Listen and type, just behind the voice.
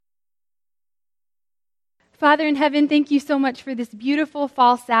Father in heaven, thank you so much for this beautiful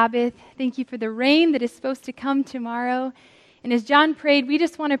fall Sabbath. Thank you for the rain that is supposed to come tomorrow. And as John prayed, we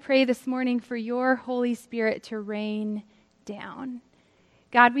just want to pray this morning for your Holy Spirit to rain down.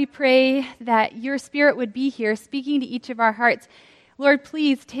 God, we pray that your Spirit would be here speaking to each of our hearts. Lord,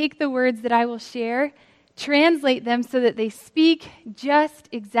 please take the words that I will share, translate them so that they speak just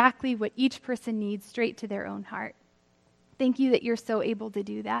exactly what each person needs straight to their own heart. Thank you that you're so able to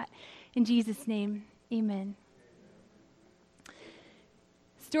do that. In Jesus' name, amen.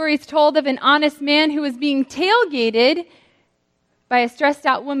 Stories told of an honest man who was being tailgated by a stressed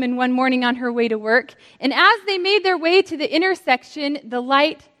out woman one morning on her way to work. And as they made their way to the intersection, the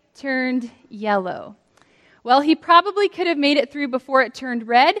light turned yellow. Well, he probably could have made it through before it turned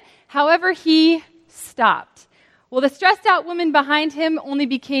red. However, he stopped. Well, the stressed out woman behind him only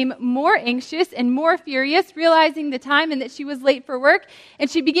became more anxious and more furious, realizing the time and that she was late for work, and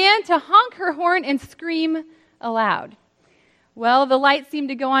she began to honk her horn and scream aloud. Well, the light seemed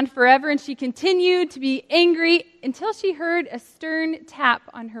to go on forever, and she continued to be angry until she heard a stern tap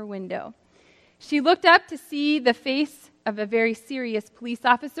on her window. She looked up to see the face of a very serious police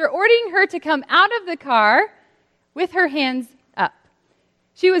officer, ordering her to come out of the car with her hands up.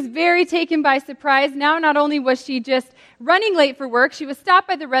 She was very taken by surprise. Now, not only was she just running late for work, she was stopped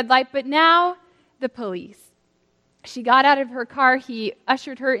by the red light, but now the police. She got out of her car. He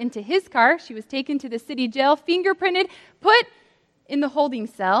ushered her into his car. She was taken to the city jail, fingerprinted, put in the holding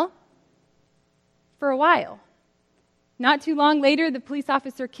cell for a while. Not too long later, the police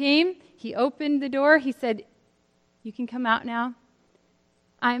officer came. He opened the door. He said, "You can come out now.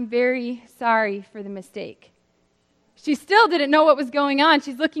 I'm very sorry for the mistake." She still didn't know what was going on.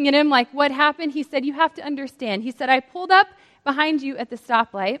 She's looking at him like, "What happened?" He said, "You have to understand." He said, "I pulled up behind you at the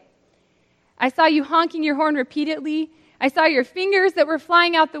stoplight. I saw you honking your horn repeatedly. I saw your fingers that were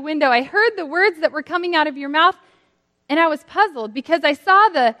flying out the window. I heard the words that were coming out of your mouth, and I was puzzled because I saw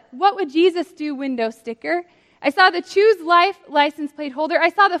the 'What would Jesus do' window sticker. I saw the 'Choose Life' license plate holder. I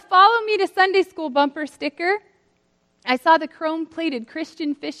saw the 'Follow Me to Sunday School' bumper sticker. I saw the chrome-plated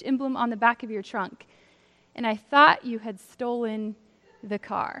Christian fish emblem on the back of your trunk. And I thought you had stolen the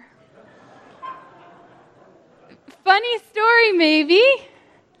car." Funny story, maybe.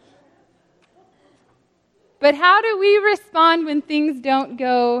 But how do we respond when things don't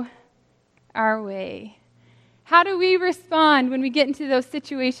go our way? How do we respond when we get into those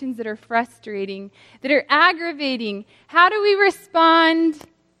situations that are frustrating, that are aggravating? How do we respond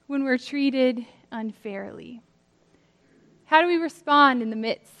when we're treated unfairly? How do we respond in the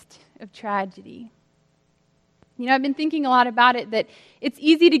midst of tragedy? You know, I've been thinking a lot about it, that it's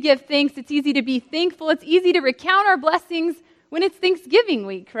easy to give thanks, it's easy to be thankful, it's easy to recount our blessings when it's Thanksgiving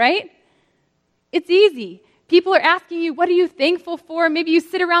week, right? It's easy. People are asking you, what are you thankful for? Maybe you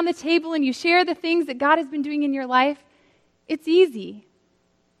sit around the table and you share the things that God has been doing in your life. It's easy.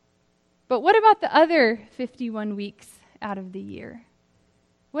 But what about the other 51 weeks out of the year?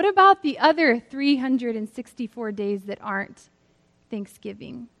 What about the other 364 days that aren't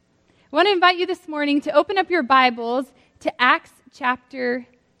Thanksgiving? I want to invite you this morning to open up your Bibles to Acts chapter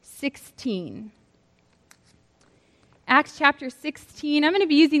 16. Acts chapter 16. I'm going to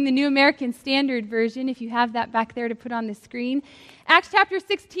be using the New American Standard Version, if you have that back there to put on the screen. Acts chapter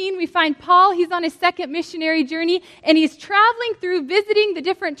 16, we find Paul. He's on his second missionary journey, and he's traveling through, visiting the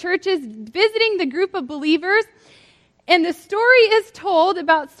different churches, visiting the group of believers. And the story is told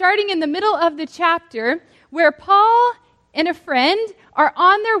about starting in the middle of the chapter, where Paul and a friend are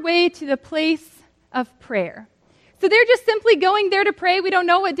on their way to the place of prayer. So they're just simply going there to pray. We don't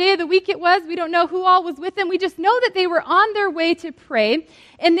know what day of the week it was. We don't know who all was with them. We just know that they were on their way to pray,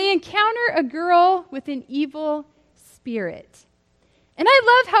 and they encounter a girl with an evil spirit. And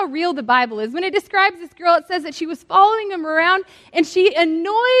I love how real the Bible is. When it describes this girl, it says that she was following him around, and she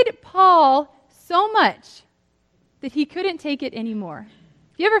annoyed Paul so much that he couldn't take it anymore.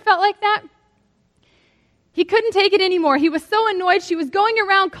 Have you ever felt like that? He couldn't take it anymore. He was so annoyed. She was going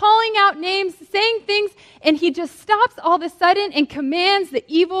around calling out names, saying things, and he just stops all of a sudden and commands the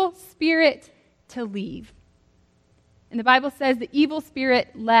evil spirit to leave. And the Bible says the evil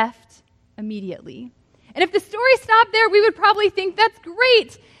spirit left immediately. And if the story stopped there, we would probably think, that's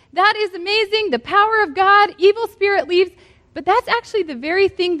great. That is amazing. The power of God, evil spirit leaves. But that's actually the very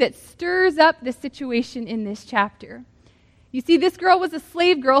thing that stirs up the situation in this chapter. You see, this girl was a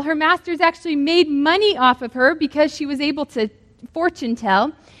slave girl. Her masters actually made money off of her because she was able to fortune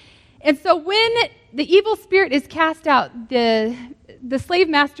tell. And so when the evil spirit is cast out, the slave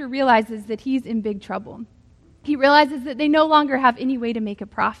master realizes that he's in big trouble. He realizes that they no longer have any way to make a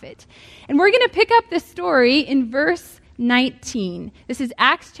profit. And we're going to pick up this story in verse 19. This is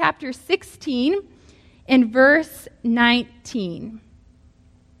Acts chapter 16. in verse 19.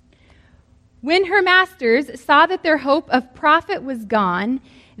 When her masters saw that their hope of profit was gone,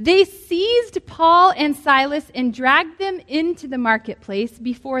 they seized Paul and Silas and dragged them into the marketplace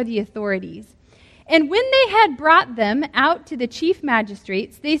before the authorities. And when they had brought them out to the chief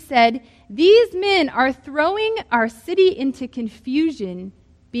magistrates, they said, "These men are throwing our city into confusion,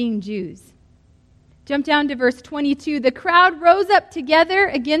 being Jews." Jump down to verse 22. The crowd rose up together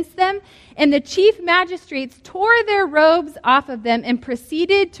against them, and the chief magistrates tore their robes off of them and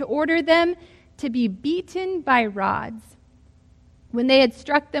proceeded to order them to be beaten by rods. When they had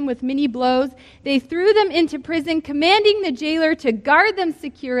struck them with many blows, they threw them into prison, commanding the jailer to guard them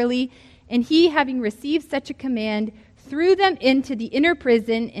securely. And he, having received such a command, threw them into the inner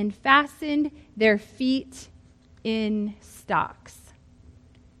prison and fastened their feet in stocks.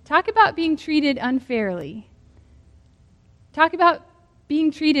 Talk about being treated unfairly. Talk about being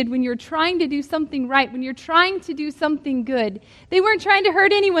treated when you're trying to do something right, when you're trying to do something good. They weren't trying to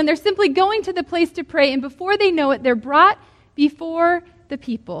hurt anyone. They're simply going to the place to pray, and before they know it, they're brought before the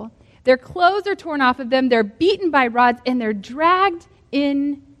people. Their clothes are torn off of them, they're beaten by rods, and they're dragged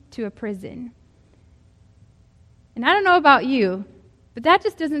into a prison. And I don't know about you, but that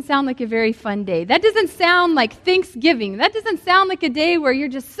just doesn't sound like a very fun day. That doesn't sound like Thanksgiving. That doesn't sound like a day where you're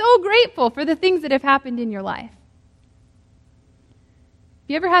just so grateful for the things that have happened in your life.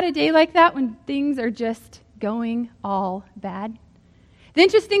 You ever had a day like that when things are just going all bad? The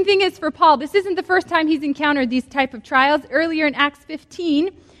interesting thing is for Paul, this isn't the first time he's encountered these type of trials. Earlier in Acts 15,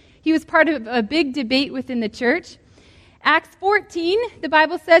 he was part of a big debate within the church. Acts 14, the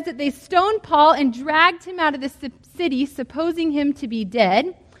Bible says that they stoned Paul and dragged him out of the city, supposing him to be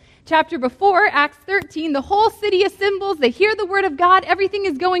dead. Chapter before, Acts 13, the whole city assembles, they hear the word of God, everything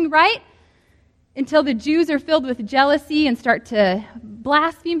is going right, until the Jews are filled with jealousy and start to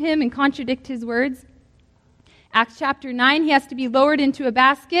blaspheme him and contradict his words. Acts chapter 9, he has to be lowered into a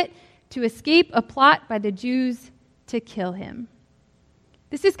basket to escape a plot by the Jews to kill him.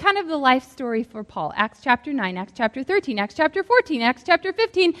 This is kind of the life story for Paul. Acts chapter 9, Acts chapter 13, Acts chapter 14, Acts chapter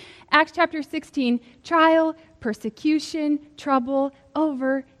 15, Acts chapter 16, trial, persecution, trouble,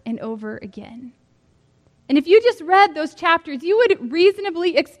 over and over again. And if you just read those chapters, you would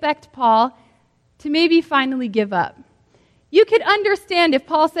reasonably expect Paul to maybe finally give up. You could understand if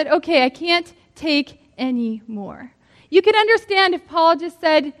Paul said, "Okay, I can't take any more." You could understand if Paul just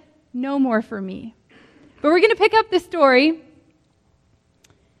said, "No more for me." But we're going to pick up this story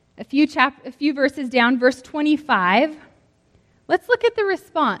a few verses down, verse 25. Let's look at the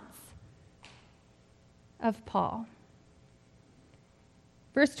response of Paul.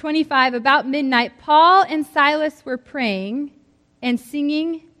 Verse 25, about midnight, Paul and Silas were praying and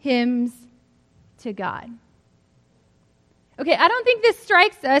singing hymns to God. Okay, I don't think this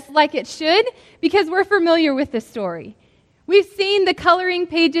strikes us like it should because we're familiar with this story. We've seen the coloring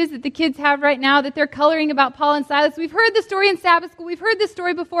pages that the kids have right now that they're coloring about Paul and Silas. We've heard the story in Sabbath school. We've heard this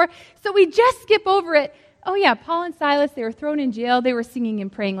story before, so we just skip over it. Oh yeah, Paul and Silas, they were thrown in jail. They were singing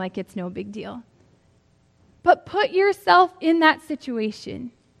and praying like it's no big deal. But put yourself in that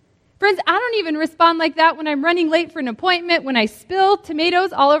situation. Friends, I don't even respond like that when I'm running late for an appointment, when I spill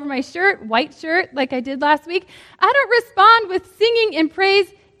tomatoes all over my shirt, white shirt, like I did last week. I don't respond with singing and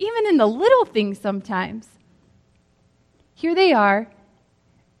praise, even in the little things sometimes. Here they are,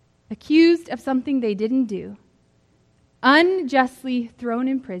 accused of something they didn't do, unjustly thrown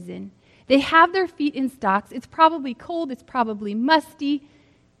in prison. They have their feet in stocks. It's probably cold. It's probably musty.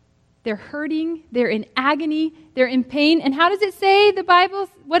 They're hurting. They're in agony. They're in pain. And how does it say,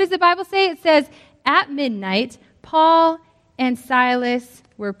 what does the Bible say? It says, at midnight, Paul and Silas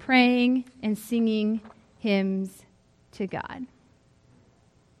were praying and singing hymns to God.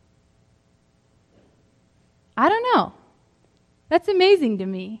 I don't know. That's amazing to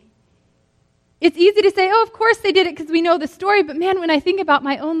me. It's easy to say, oh, of course they did it because we know the story. But man, when I think about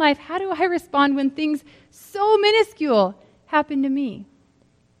my own life, how do I respond when things so minuscule happen to me?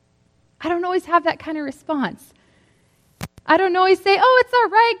 I don't always have that kind of response. I don't always say, oh, it's all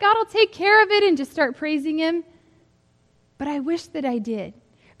right, God will take care of it, and just start praising him. But I wish that I did.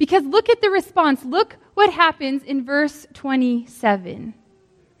 Because look at the response. Look what happens in verse 27.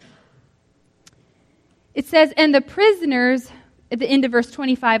 It says, and the prisoners, at the end of verse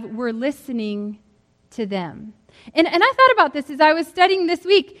 25, were listening to them. And I thought about this as I was studying this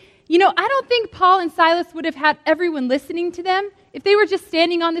week. You know, I don't think Paul and Silas would have had everyone listening to them if they were just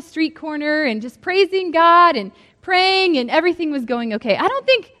standing on the street corner and just praising God and praying and everything was going okay. I don't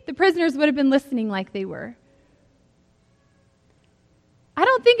think the prisoners would have been listening like they were. I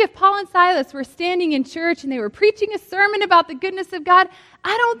don't think if Paul and Silas were standing in church and they were preaching a sermon about the goodness of God,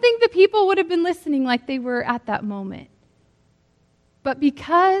 I don't think the people would have been listening like they were at that moment. But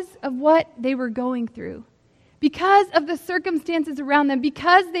because of what they were going through, because of the circumstances around them,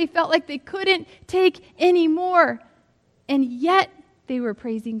 because they felt like they couldn't take any more, and yet they were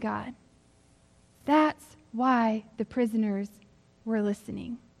praising God. That's why the prisoners were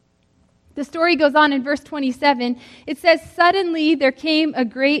listening. The story goes on in verse 27. It says, "Suddenly there came a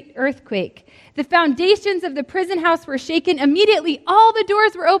great earthquake. The foundations of the prison house were shaken. Immediately all the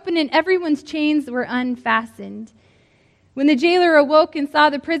doors were open and everyone's chains were unfastened. When the jailer awoke and saw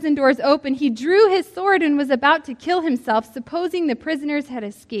the prison doors open, he drew his sword and was about to kill himself, supposing the prisoners had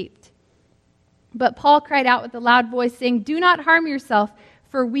escaped. But Paul cried out with a loud voice, saying, 'Do not harm yourself,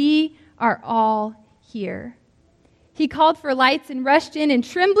 for we are all here.' He called for lights and rushed in, and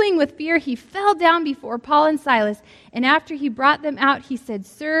trembling with fear, he fell down before Paul and Silas. And after he brought them out, he said,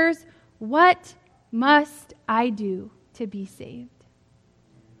 'Sirs, what must I do to be saved?'"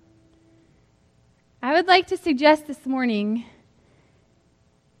 I would like to suggest this morning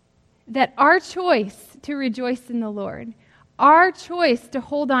that our choice to rejoice in the Lord, our choice to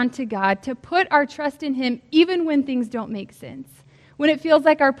hold on to God, to put our trust in Him even when things don't make sense, when it feels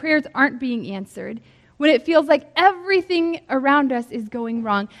like our prayers aren't being answered, when it feels like everything around us is going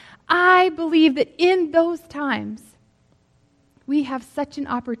wrong, I believe that in those times, we have such an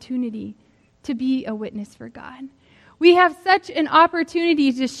opportunity to be a witness for God. We have such an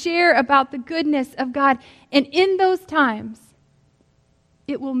opportunity to share about the goodness of God. And in those times,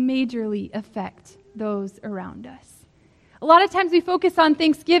 it will majorly affect those around us. A lot of times we focus on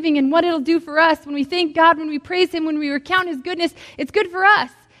Thanksgiving and what it'll do for us. When we thank God, when we praise Him, when we recount His goodness, it's good for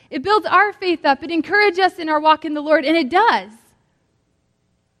us. It builds our faith up. It encourages us in our walk in the Lord, and it does.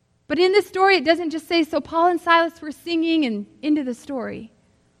 But in this story, it doesn't just say, so Paul and Silas were singing and into the story.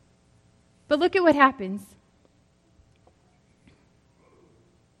 But look at what happens.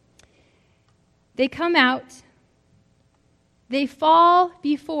 They come out, they fall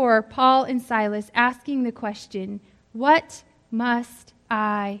before Paul and Silas, asking the question, "What must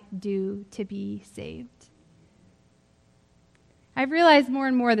I do to be saved?" I've realized more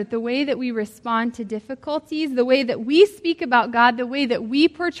and more that the way that we respond to difficulties, the way that we speak about God, the way that we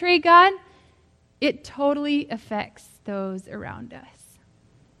portray God, it totally affects those around us.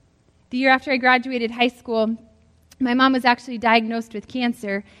 The year after I graduated high school, my mom was actually diagnosed with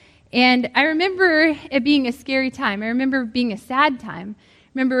cancer. And I remember it being a scary time. I remember it being a sad time. I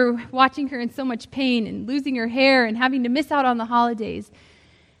remember watching her in so much pain and losing her hair and having to miss out on the holidays.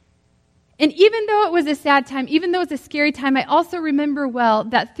 And even though it was a sad time, even though it was a scary time, I also remember well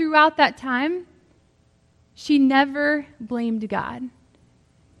that throughout that time, she never blamed God.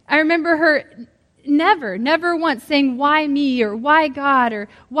 I remember her never once saying, "Why me?" or "Why God?" or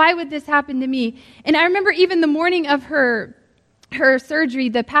 "Why would this happen to me?" And I remember even the morning of her surgery,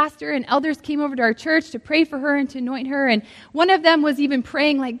 the pastor and elders came over to our church to pray for her and to anoint her. And one of them was even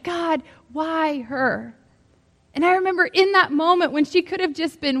praying like, "God, why her?" And I remember in that moment when she could have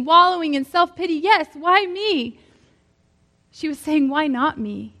just been wallowing in self-pity, yes, why me? She was saying, "Why not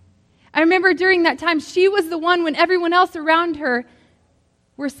me?" I remember during that time, she was the one when everyone else around her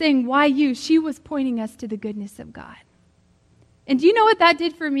were saying, "Why you?" She was pointing us to the goodness of God. And do you know what that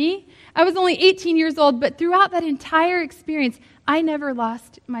did for me? I was only 18 years old, but throughout that entire experience, I never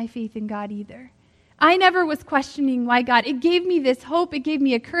lost my faith in God either. I never was questioning why God. It gave me this hope. It gave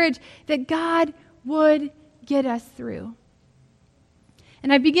me a courage that God would get us through.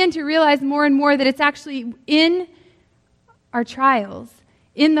 And I began to realize more and more that it's actually in our trials,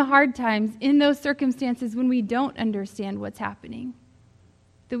 in the hard times, in those circumstances when we don't understand what's happening,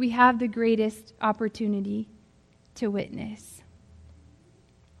 that we have the greatest opportunity to witness.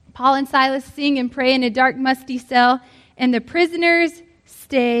 Paul and Silas sing and pray in a dark, musty cell, and the prisoners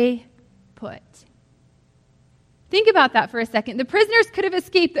stay put. Think about that for a second. The prisoners could have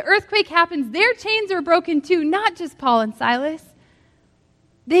escaped. The earthquake happens. Their chains are broken too, not just Paul and Silas.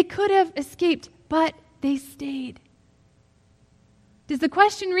 They could have escaped, but they stayed. Does the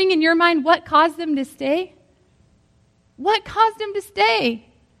question ring in your mind, what caused them to stay? What caused them to stay?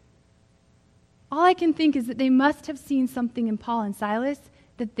 All I can think is that they must have seen something in Paul and Silas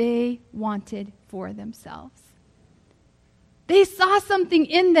that they wanted for themselves. They saw something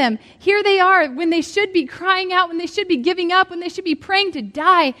in them. Here they are when they should be crying out, when they should be giving up, when they should be praying to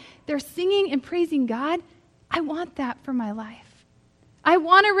die. They're singing and praising God. I want that for my life. I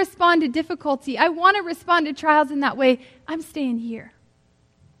want to respond to difficulty. I want to respond to trials in that way. I'm staying here.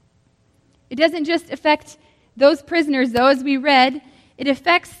 It doesn't just affect those prisoners, though, as we read. It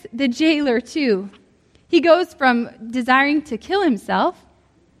affects the jailer, too. He goes from desiring to kill himself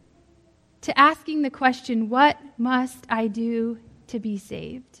to asking the question, what must I do to be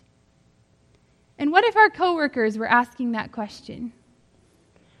saved? And what if our coworkers were asking that question?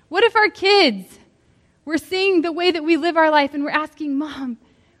 What if our kids were seeing the way that we live our life and we're asking, Mom,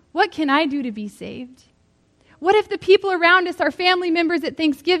 what can I do to be saved? What if the people around us, our family members at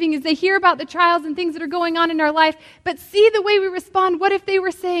Thanksgiving, as they hear about the trials and things that are going on in our life, but see the way we respond, what if they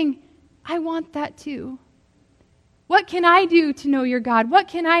were saying, I want that too? What can I do to know your God? What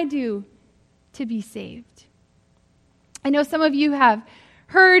can I do to be saved? I know some of you have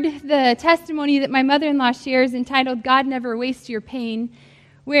heard the testimony that my mother-in-law shares entitled, God Never Wastes Your Pain,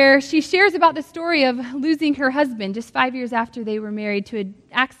 where she shares about the story of losing her husband just 5 years after they were married to an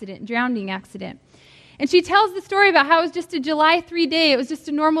accident, drowning accident. And she tells the story about how it was just a July 3 day. It was just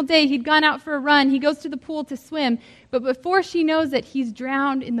a normal day. He'd gone out for a run. He goes to the pool to swim. But before she knows it, he's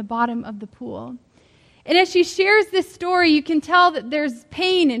drowned in the bottom of the pool. And as she shares this story, you can tell that there's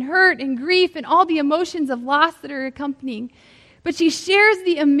pain and hurt and grief and all the emotions of loss that are accompanying. But she shares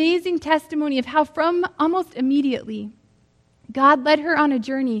the amazing testimony of how from almost immediately, God led her on a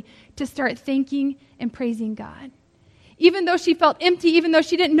journey to start thanking and praising God. Even though she felt empty, even though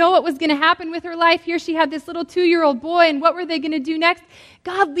she didn't know what was going to happen with her life, here she had this little 2-year-old boy, and what were they going to do next?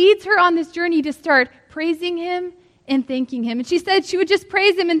 God leads her on this journey to start praising Him and thanking Him. And she said she would just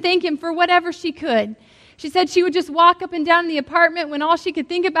praise Him and thank Him for whatever she could. She said she would just walk up and down in the apartment when all she could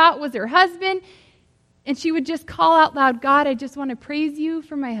think about was her husband, and she would just call out loud, God, I just want to praise you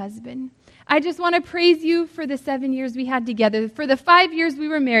for my husband. I just want to praise you for the 7 years we had together, for the 5 years we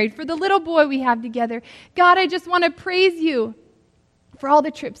were married, for the little boy we have together. God, I just want to praise you for all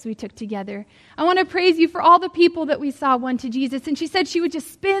the trips we took together. I want to praise you for all the people that we saw won to Jesus. And she said she would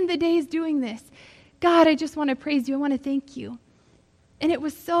just spend the days doing this. God, I just want to praise you. I want to thank you. And it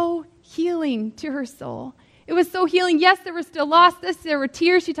was so healing to her soul. It was so healing. Yes, there was still loss. There were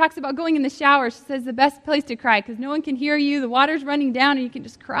tears. She talks about going in the shower. She says the best place to cry because no one can hear you. The water's running down and you can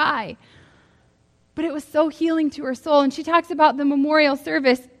just cry. But it was so healing to her soul. And she talks about the memorial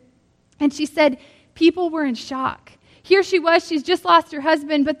service. And she said people were in shock. Here she was. She's just lost her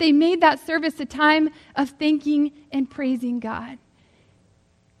husband. But they made that service a time of thanking and praising God.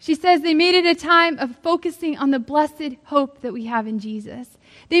 She says they made it a time of focusing on the blessed hope that we have in Jesus.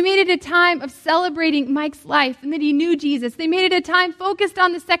 They made it a time of celebrating Mike's life and that he knew Jesus. They made it a time focused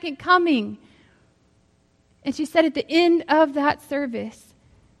on the second coming. And she said at the end of that service,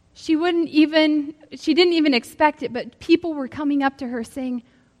 she didn't even expect it, but people were coming up to her saying,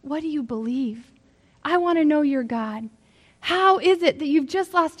 what do you believe? I want to know your God. How is it that you've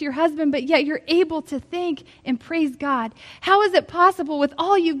just lost your husband, but yet you're able to thank and praise God? How is it possible with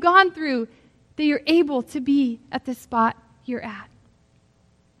all you've gone through that you're able to be at the spot you're at?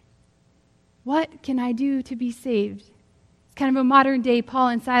 What can I do to be saved? It's kind of a modern day Paul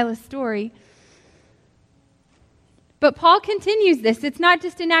and Silas story. But Paul continues this. It's not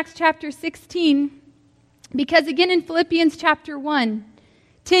just in Acts chapter 16, because again in Philippians chapter 1,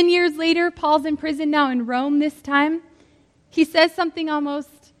 10 years later, Paul's in prison now in Rome this time. He says something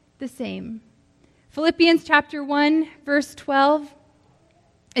almost the same. Philippians chapter 1, verse 12.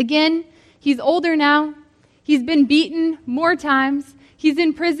 Again, he's older now. He's been beaten more times. He's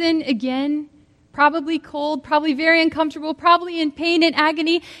in prison again, probably cold, probably very uncomfortable, probably in pain and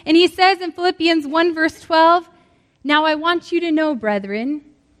agony. And he says in Philippians 1, verse 12, now I want you to know, brethren,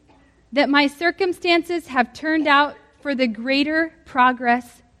 that my circumstances have turned out for the greater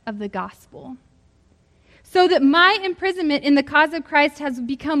progress of the gospel, so that my imprisonment in the cause of Christ has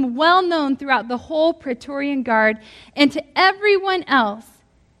become well known throughout the whole Praetorian Guard, and to everyone else,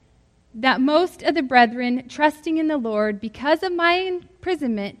 that most of the brethren, trusting in the Lord, because of my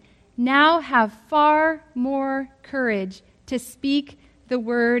imprisonment, now have far more courage to speak the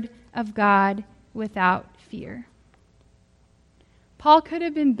word of God without fear. Paul could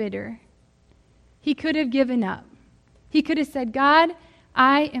have been bitter. He could have given up. He could have said, God,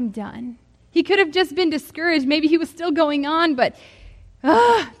 I am done. He could have just been discouraged. Maybe he was still going on, but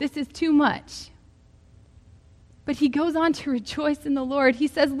this is too much. But he goes on to rejoice in the Lord. He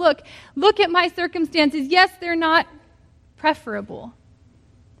says, look at my circumstances. Yes, they're not preferable.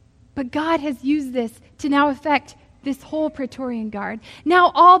 But God has used this to now affect this whole Praetorian Guard.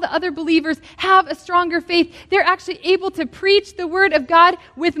 Now all the other believers have a stronger faith. They're actually able to preach the word of God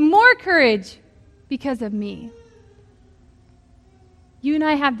with more courage because of me. You and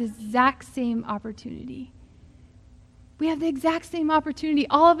I have the exact same opportunity. We have the exact same opportunity.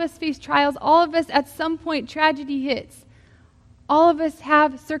 All of us face trials. All of us, at some point, tragedy hits. All of us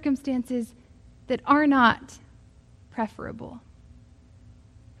have circumstances that are not preferable.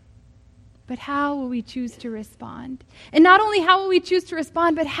 but how will we choose to respond? And not only how will we choose to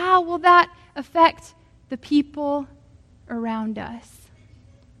respond, but how will that affect the people around us?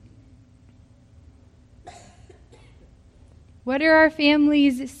 What are our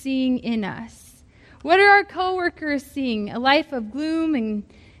families seeing in us? What are our coworkers seeing? A life of gloom and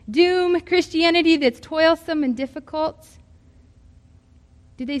doom, Christianity that's toilsome and difficult?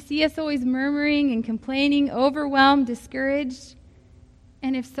 Do they see us always murmuring and complaining, overwhelmed, discouraged?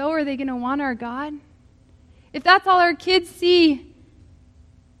 And if so, are they going to want our God? If that's all our kids see,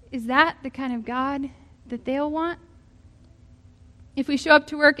 is that the kind of God that they'll want? If we show up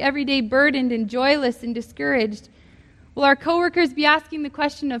to work every day burdened and joyless and discouraged, will our coworkers be asking the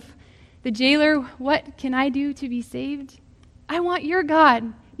question of the jailer, what can I do to be saved? I want your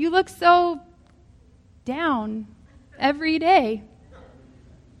God. You look so down every day.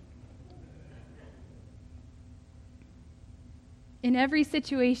 In every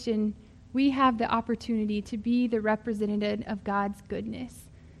situation, we have the opportunity to be the representative of God's goodness.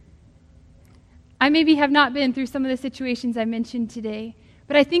 I maybe have not been through some of the situations I mentioned today,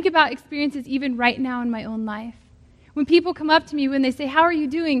 but I think about experiences even right now in my own life. When people come up to me, when they say, how are you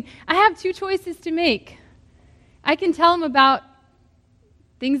doing? I have two choices to make. I can tell them about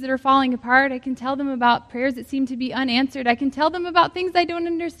things that are falling apart. I can tell them about prayers that seem to be unanswered. I can tell them about things I don't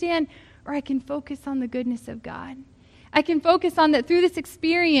understand, or I can focus on the goodness of God. I can focus on that through this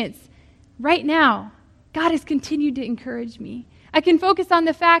experience right now, God has continued to encourage me. I can focus on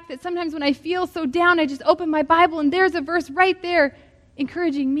the fact that sometimes when I feel so down, I just open my Bible and there's a verse right there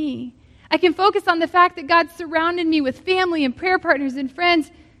encouraging me. I can focus on the fact that God surrounded me with family and prayer partners and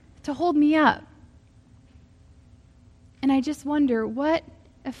friends to hold me up. And I just wonder, what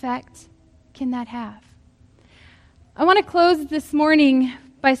effect can that have? I want to close this morning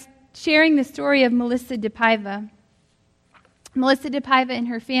by sharing the story of Melissa DePaiva. Melissa DePaiva and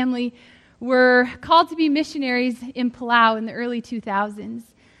her family were called to be missionaries in Palau in the early 2000s.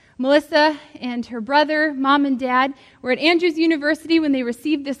 Melissa and her brother, mom and dad, were at Andrews University when they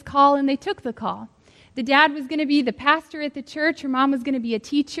received this call, and they took the call. The dad was going to be the pastor at the church. Her mom was going to be a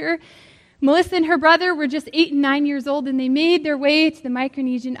teacher. Melissa and her brother were just 8 and 9 years old, and they made their way to the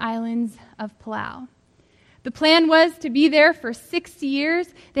Micronesian islands of Palau. The plan was to be there for 60 years.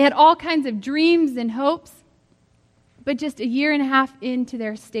 They had all kinds of dreams and hopes. But just a year and a half into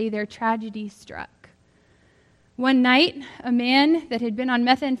their stay there, tragedy struck. One night, a man that had been on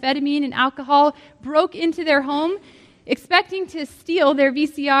methamphetamine and alcohol broke into their home, expecting to steal their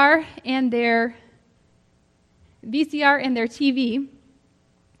VCR and their TV.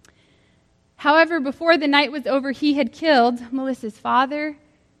 However, before the night was over, he had killed Melissa's father,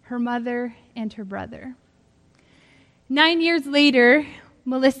 her mother, and her brother. 9 years later,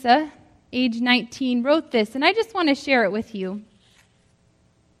 Melissa, age 19, wrote this, and I just want to share it with you.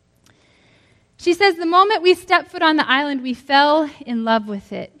 She says, the moment we stepped foot on the island, we fell in love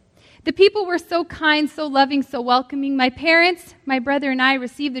with it. The people were so kind, so loving, so welcoming. My parents, my brother, and I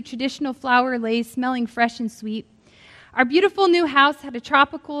received the traditional flower leis, smelling fresh and sweet. Our beautiful new house had a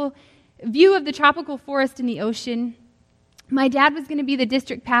tropical view of the tropical forest and the ocean. My dad was going to be the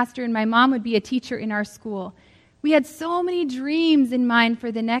district pastor, and my mom would be a teacher in our school. We had so many dreams in mind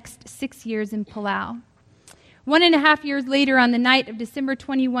for the next 6 years in Palau. 1.5 years later, on the night of December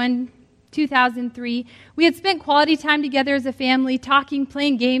 21, 2003, we had spent quality time together as a family, talking,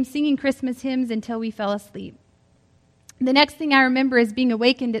 playing games, singing Christmas hymns until we fell asleep. The next thing I remember is being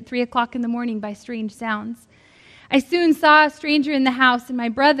awakened at 3 o'clock in the morning by strange sounds. I soon saw a stranger in the house, and my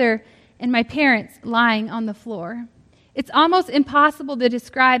brother and my parents lying on the floor. It's almost impossible to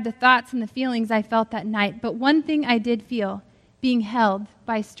describe the thoughts and the feelings I felt that night, but one thing I did feel, being held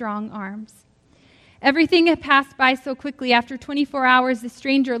by strong arms. Everything had passed by so quickly. After 24 hours, the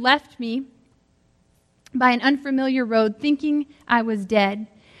stranger left me by an unfamiliar road, thinking I was dead.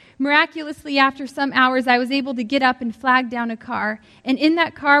 Miraculously, after some hours, I was able to get up and flag down a car, and in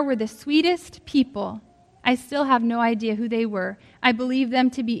that car were the sweetest people. I still have no idea who they were. I believe them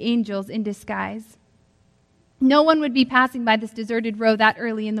to be angels in disguise. No one would be passing by this deserted road that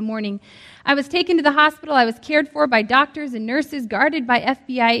early in the morning. I was taken to the hospital. I was cared for by doctors and nurses, guarded by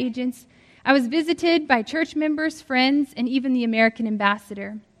FBI agents. I was visited by church members, friends, and even the American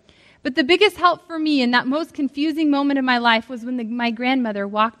ambassador. But the biggest help for me in that most confusing moment of my life was when my grandmother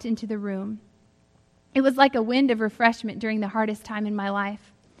walked into the room. It was like a wind of refreshment during the hardest time in my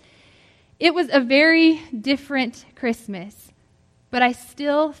life. It was a very different Christmas, but I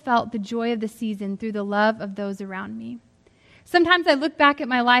still felt the joy of the season through the love of those around me. Sometimes I look back at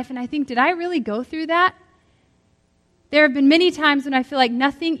my life and I think, did I really go through that? There have been many times when I feel like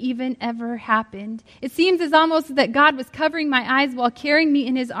nothing even ever happened. It seems as almost that God was covering my eyes while carrying me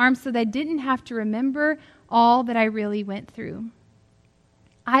in his arms so that I didn't have to remember all that I really went through.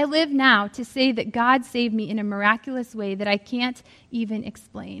 I live now to say that God saved me in a miraculous way that I can't even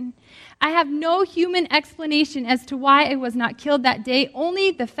explain. I have no human explanation as to why I was not killed that day,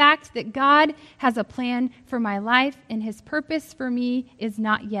 only the fact that God has a plan for my life and his purpose for me is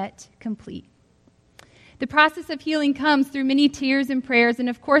not yet complete. The process of healing comes through many tears and prayers, and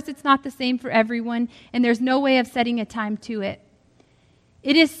of course it's not the same for everyone, and there's no way of setting a time to it.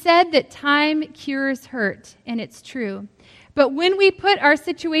 It is said that time cures hurt, and it's true. But when we put our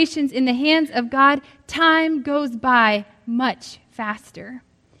situations in the hands of God, time goes by much faster.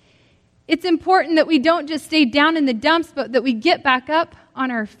 It's important that we don't just stay down in the dumps, but that we get back up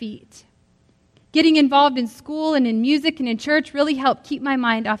on our feet. Getting involved in school and in music and in church really helped keep my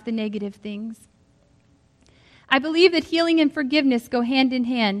mind off the negative things. I believe that healing and forgiveness go hand in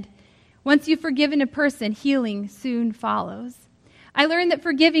hand. Once you've forgiven a person, healing soon follows. I learned that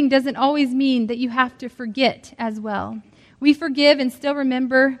forgiving doesn't always mean that you have to forget as well. We forgive and still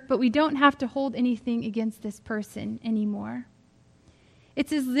remember, but we don't have to hold anything against this person anymore.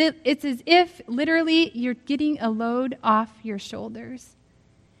 It's as if literally you're getting a load off your shoulders.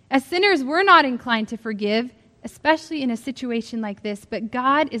 As sinners, we're not inclined to forgive, especially in a situation like this, but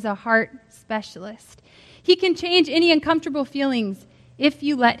God is a heart specialist. He can change any uncomfortable feelings if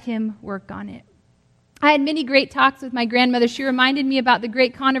you let him work on it. I had many great talks with my grandmother. She reminded me about the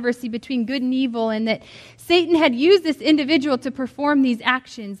great controversy between good and evil and that Satan had used this individual to perform these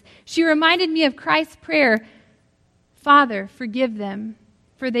actions. She reminded me of Christ's prayer, "Father, forgive them,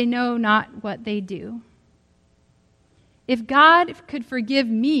 for they know not what they do." If God could forgive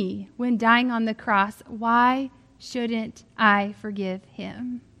me when dying on the cross, why shouldn't I forgive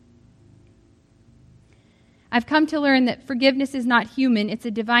him? I've come to learn that forgiveness is not human, it's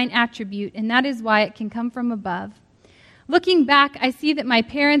a divine attribute, and that is why it can come from above. Looking back, I see that my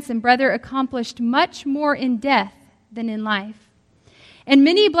parents and brother accomplished much more in death than in life. And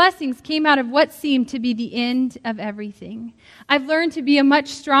many blessings came out of what seemed to be the end of everything. I've learned to be a much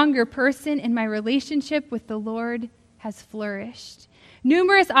stronger person, and my relationship with the Lord has flourished.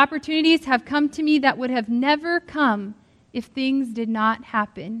 Numerous opportunities have come to me that would have never come if things did not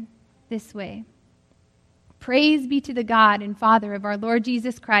happen this way. Praise be to the God and Father of our Lord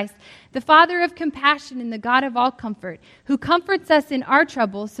Jesus Christ, the Father of compassion and the God of all comfort, who comforts us in our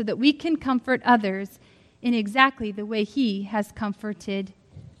troubles so that we can comfort others in exactly the way he has comforted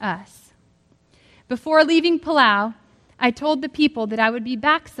us. Before leaving Palau, I told the people that I would be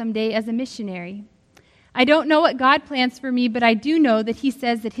back someday as a missionary. I don't know what God plans for me, but I do know that he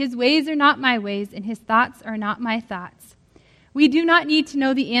says that his ways are not my ways and his thoughts are not my thoughts. We do not need to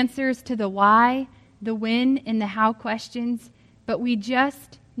know the answers to the why, the when, and the how questions, but we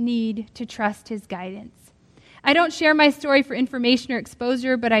just need to trust his guidance. I don't share my story for information or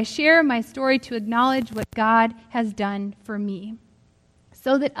exposure, but I share my story to acknowledge what God has done for me,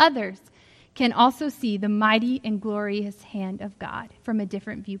 so that others can also see the mighty and glorious hand of God from a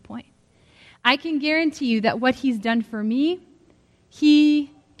different viewpoint. I can guarantee you that what he's done for me,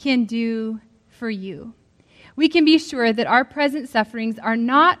 he can do for you. We can be sure that our present sufferings are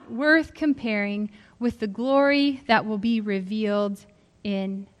not worth comparing with the glory that will be revealed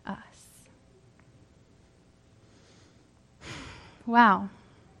in us. Wow.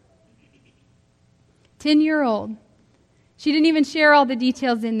 10-year-old. She didn't even share all the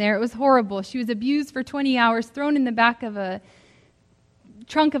details in there. It was horrible. She was abused for 20 hours, thrown in the back of a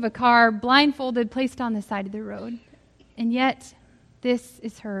trunk of a car, blindfolded, placed on the side of the road. And yet, this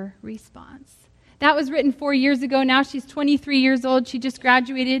is her response. That was written 4 years ago. Now she's 23 years old. She just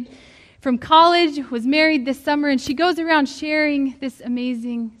graduated from college, was married this summer, and she goes around sharing this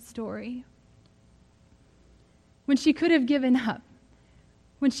amazing story. When she could have given up,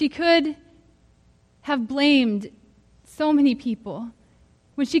 when she could have blamed so many people,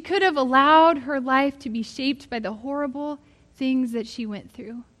 when she could have allowed her life to be shaped by the horrible things that she went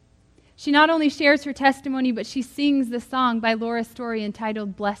through. She not only shares her testimony, but she sings the song by Laura Story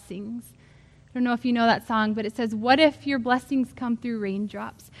entitled Blessings. I don't know if you know that song, but it says, what if your blessings come through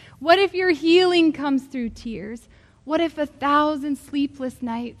raindrops? What if your healing comes through tears? What if 1,000 sleepless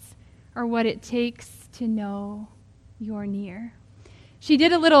nights are what it takes to know you're near? She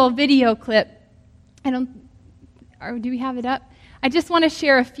did a little video clip. Do we have it up? I just want to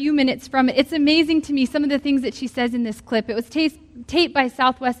share a few minutes from it. It's amazing to me, some of the things that she says in this clip. It was taped by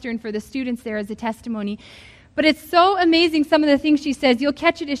Southwestern for the students there as a testimony. But it's so amazing, some of the things she says. You'll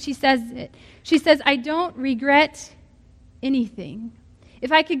catch it as she says it. She says, I don't regret anything.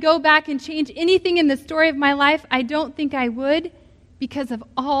 If I could go back and change anything in the story of my life, I don't think I would, because of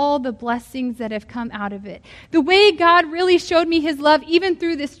all the blessings that have come out of it. The way God really showed me his love, even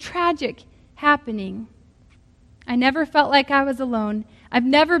through this tragic happening. I never felt like I was alone. I've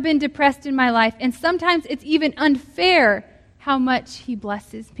never been depressed in my life, and sometimes it's even unfair how much he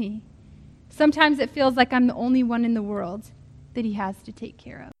blesses me. Sometimes it feels like I'm the only one in the world that he has to take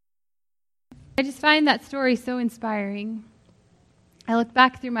care of. I just find that story so inspiring. I look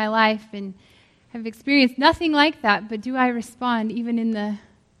back through my life and have experienced nothing like that, but do I respond even in the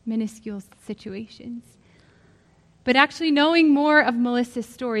minuscule situations? But actually knowing more of Melissa's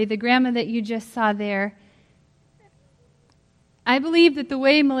story, the grandma that you just saw there, I believe that the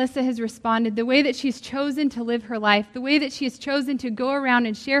way Melissa has responded, the way that she's chosen to live her life, the way that she has chosen to go around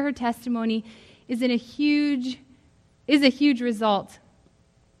and share her testimony is a huge result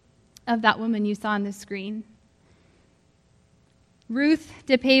of that woman you saw on the screen. Ruth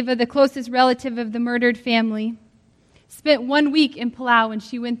DePaiva, the closest relative of the murdered family, spent 1 week in Palau when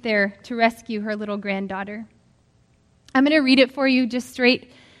she went there to rescue her little granddaughter. I'm going to read it for you just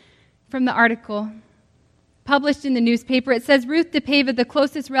straight from the article published in the newspaper. It says, Ruth DePaiva, the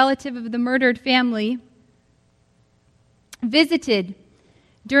closest relative of the murdered family, visited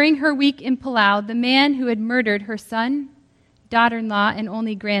during her week in Palau the man who had murdered her son, daughter-in-law, and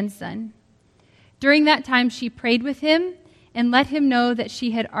only grandson. During that time, she prayed with him and let him know that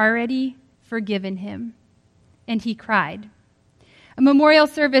she had already forgiven him. And he cried. A memorial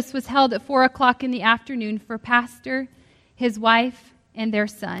service was held at 4 o'clock in the afternoon for Pastor, his wife, and their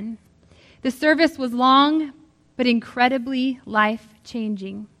son. The service was long, but incredibly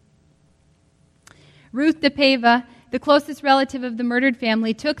life-changing. Ruth DePaiva, the closest relative of the murdered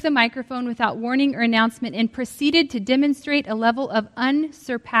family, took the microphone without warning or announcement and proceeded to demonstrate a level of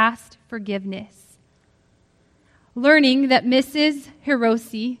unsurpassed forgiveness. Learning that Mrs.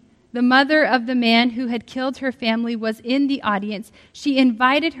 Hiroshi, the mother of the man who had killed her family, was in the audience, she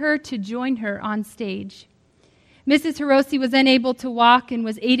invited her to join her on stage. Mrs. Hiroshi was unable to walk and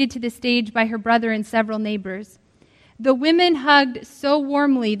was aided to the stage by her brother and several neighbors. The women hugged so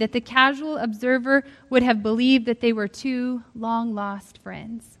warmly that the casual observer would have believed that they were two long-lost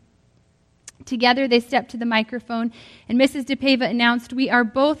friends. Together they stepped to the microphone, and Mrs. DePaiva announced, "We are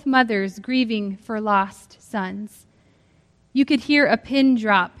both mothers grieving for lost sons." You could hear a pin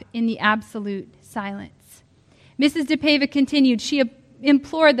drop in the absolute silence. Mrs. DePaiva continued, she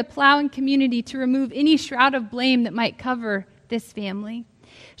implored the Palauan community to remove any shroud of blame that might cover this family.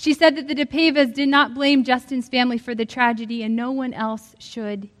 She said that the DePaivas did not blame Justin's family for the tragedy, and no one else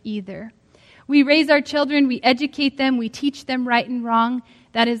should either. We raise our children, we educate them, we teach them right and wrong.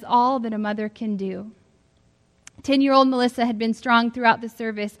 That is all that a mother can do. 10-year-old Melissa had been strong throughout the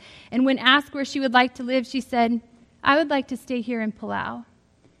service, and when asked where she would like to live, she said, "I would like to stay here in Palau."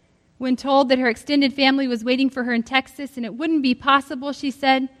 When told that her extended family was waiting for her in Texas and it wouldn't be possible, she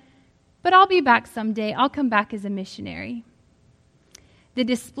said, "But I'll be back someday. I'll come back as a missionary." The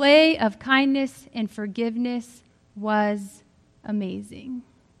display of kindness and forgiveness was amazing.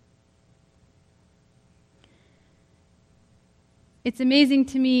 It's amazing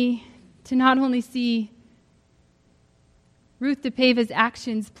to me to not only see Ruth DePaiva's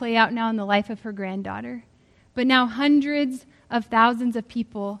actions play out now in the life of her granddaughter, but now hundreds of thousands of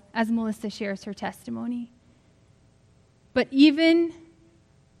people as Melissa shares her testimony. But even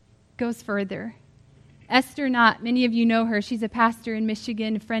goes further. Esther Knott, many of you know her. She's a pastor in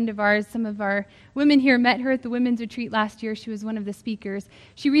Michigan, a friend of ours. Some of our women here met her at the women's retreat last year. She was one of the speakers.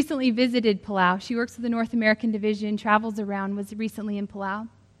 She recently visited Palau. She works with the North American Division, travels around, was recently in Palau.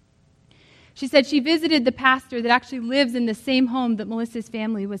 She said she visited the pastor that actually lives in the same home that Melissa's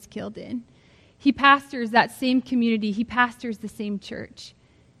family was killed in. He pastors that same community. He pastors the same church.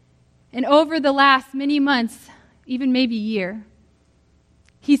 And over the last many months, even maybe year,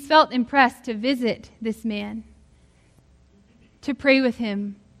 he's felt impressed to visit this man, to pray with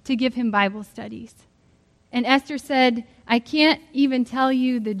him, to give him Bible studies. And Esther said, "I can't even tell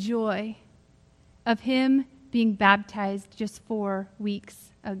you the joy of him being baptized just 4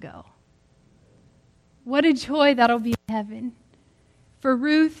 weeks ago." What a joy that'll be in heaven for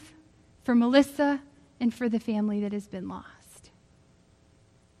Ruth, for Melissa, and for the family that has been lost.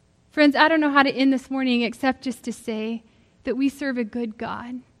 Friends, I don't know how to end this morning except just to say that we serve a good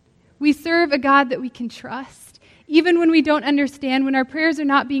God. We serve a God that we can trust. Even when we don't understand, when our prayers are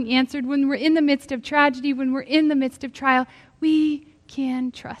not being answered, when we're in the midst of tragedy, when we're in the midst of trial, we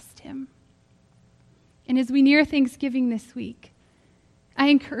can trust him. And as we near Thanksgiving this week, I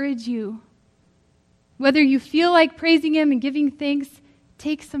encourage you, whether you feel like praising him and giving thanks,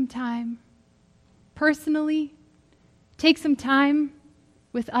 take some time. Personally, take some time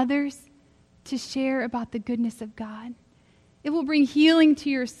with others to share about the goodness of God. It will bring healing to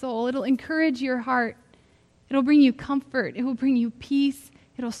your soul. It'll encourage your heart. It'll bring you comfort. It will bring you peace.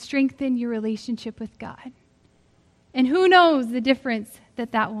 It'll strengthen your relationship with God. And who knows the difference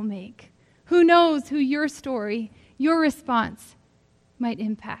that that will make? Who knows who your story, your response might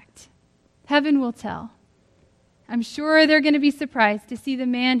impact? Heaven will tell. I'm sure they're going to be surprised to see the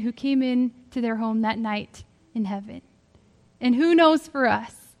man who came in to their home that night in heaven. And who knows for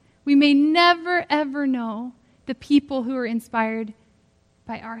us? We may never, ever know the people who are inspired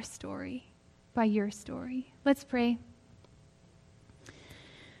by our story, by your story. Let's pray.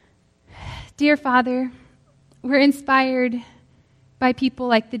 Dear Father, we're inspired by people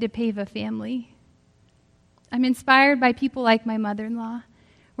like the DePava family. I'm inspired by people like my mother-in-law.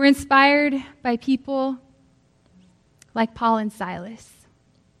 We're inspired by people like Paul and Silas.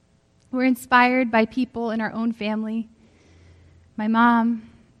 We're inspired by people in our own family, my mom,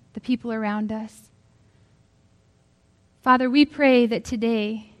 the people around us. Father, we pray that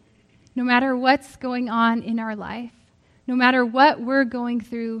today, no matter what's going on in our life, no matter what we're going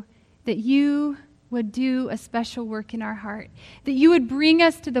through, that you would do a special work in our heart, that you would bring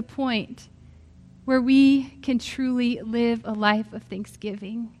us to the point where we can truly live a life of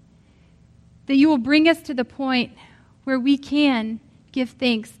thanksgiving, that you will bring us to the point where we can give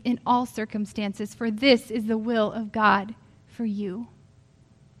thanks in all circumstances, for this is the will of God for you.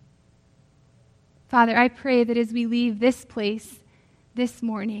 Father, I pray that as we leave this place this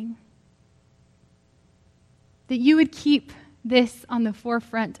morning, that you would keep this on the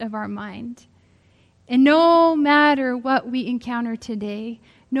forefront of our mind. And no matter what we encounter today,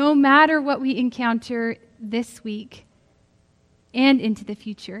 no matter what we encounter this week and into the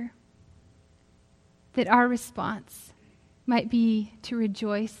future, that our response might be to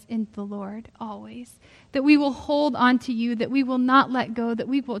rejoice in the Lord always, that we will hold on to you, that we will not let go, that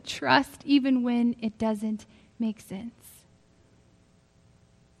we will trust even when it doesn't make sense.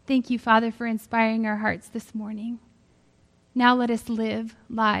 Thank you, Father, for inspiring our hearts this morning. Now let us live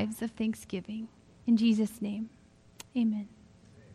lives of thanksgiving. In Jesus' name, amen.